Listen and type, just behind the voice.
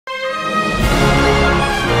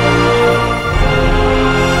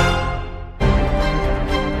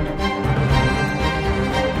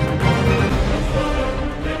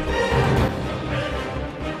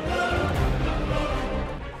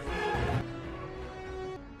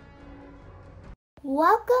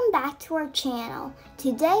Welcome back to our channel.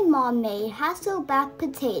 Today Mom made Hasselback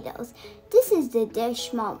potatoes. This is the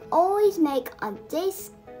dish Mom always makes on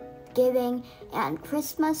Thanksgiving and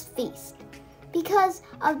Christmas feast. Because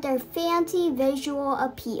of their fancy visual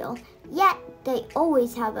appeal, yet they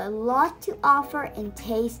always have a lot to offer in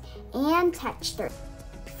taste and texture.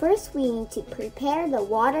 First, we need to prepare the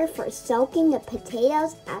water for soaking the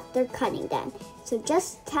potatoes after cutting them. So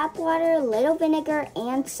just tap water, a little vinegar,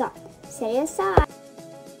 and salt. Set it aside.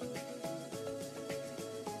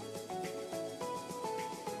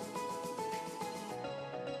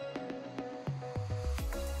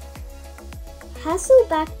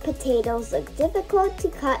 Hasselback potatoes look difficult to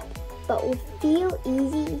cut, but with few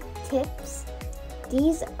easy tips,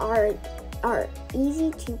 these are easy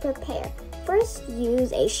to prepare. First,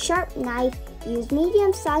 use a sharp knife. Use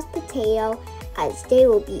medium-sized potato as they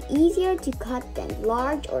will be easier to cut than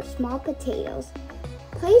large or small potatoes.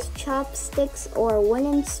 Place chopsticks or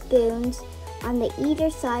wooden spoons on the either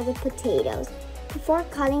side of potatoes before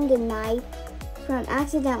cutting the knife from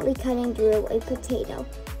accidentally cutting through a potato.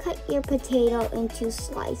 Cut your potato into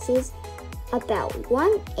slices about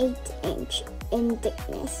 1/8 inch in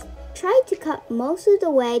thickness. Try to cut most of the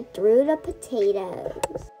way through the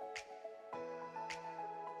potatoes.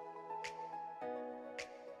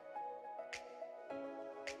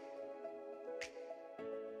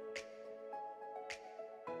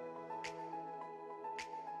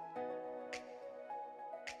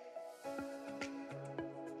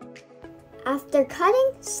 After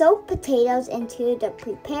cutting, soak potatoes into the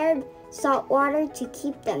prepared salt water to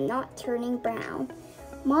keep them not turning brown.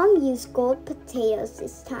 Mom used gold potatoes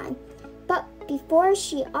this time, but before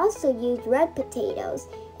she also used red potatoes.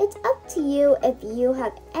 It's up to you if you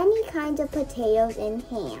have any kind of potatoes in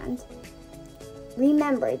hand.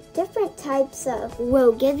 Remember, different types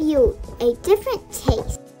will give you a different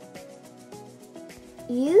taste.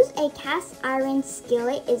 Use a cast iron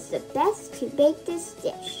skillet is the best to bake this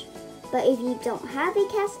dish. But if you don't have a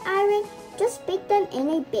cast iron, just bake them in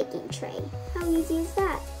a baking tray. How easy is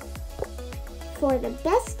that? For the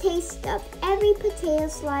best taste of every potato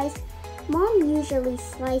slice, Mom usually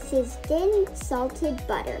slices thin salted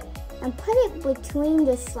butter and put it between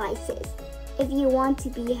the slices. If you want to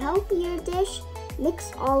be a healthier dish,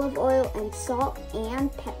 mix olive oil and salt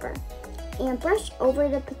and pepper and brush over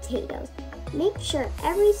the potatoes. Make sure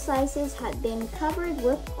every slices have been covered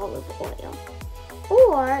with olive oil.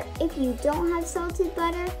 Or if you don't have salted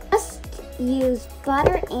butter, just use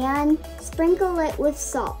butter and sprinkle it with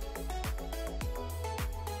salt.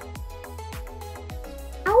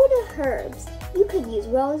 Now the herbs. You could use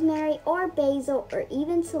rosemary or basil or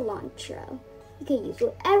even cilantro. You can use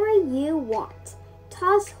whatever you want.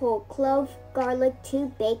 Toss whole clove garlic to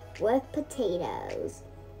bake with potatoes.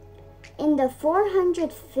 In the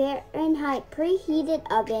 400 Fahrenheit preheated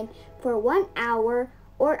oven for 1 hour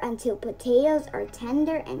or until potatoes are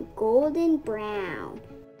tender and golden brown.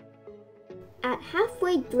 At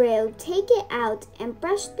halfway through, take it out and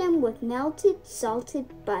brush them with melted salted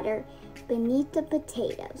butter beneath the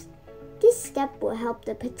potatoes. This step will help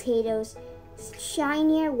the potatoes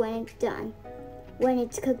shinier when it's done. When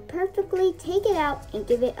it's cooked perfectly, take it out and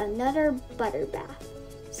give it another butter bath.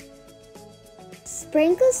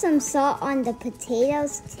 Sprinkle some salt on the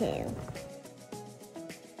potatoes too.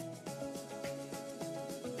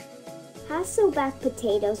 Hasselback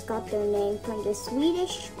potatoes got their name from the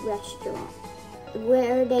Swedish restaurant.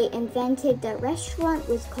 Where they invented the restaurant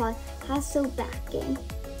was called Hasselbacken.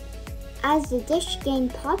 As the dish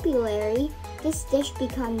gained popularity, this dish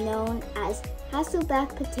became known as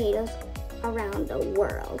Hasselback potatoes around the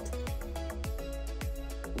world.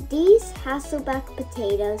 These Hasselback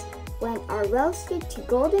potatoes, when are roasted to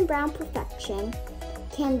golden brown perfection,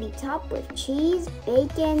 can be topped with cheese,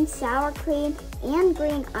 bacon, sour cream, and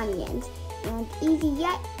green onions, and easy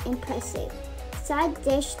yet impressive side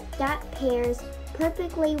dish that pairs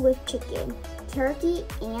perfectly with chicken, turkey,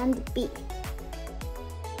 and beef.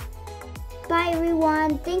 Bye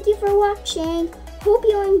everyone, thank you for watching. Hope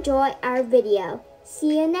you enjoy our video.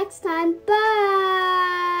 See you next time,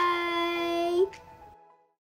 bye!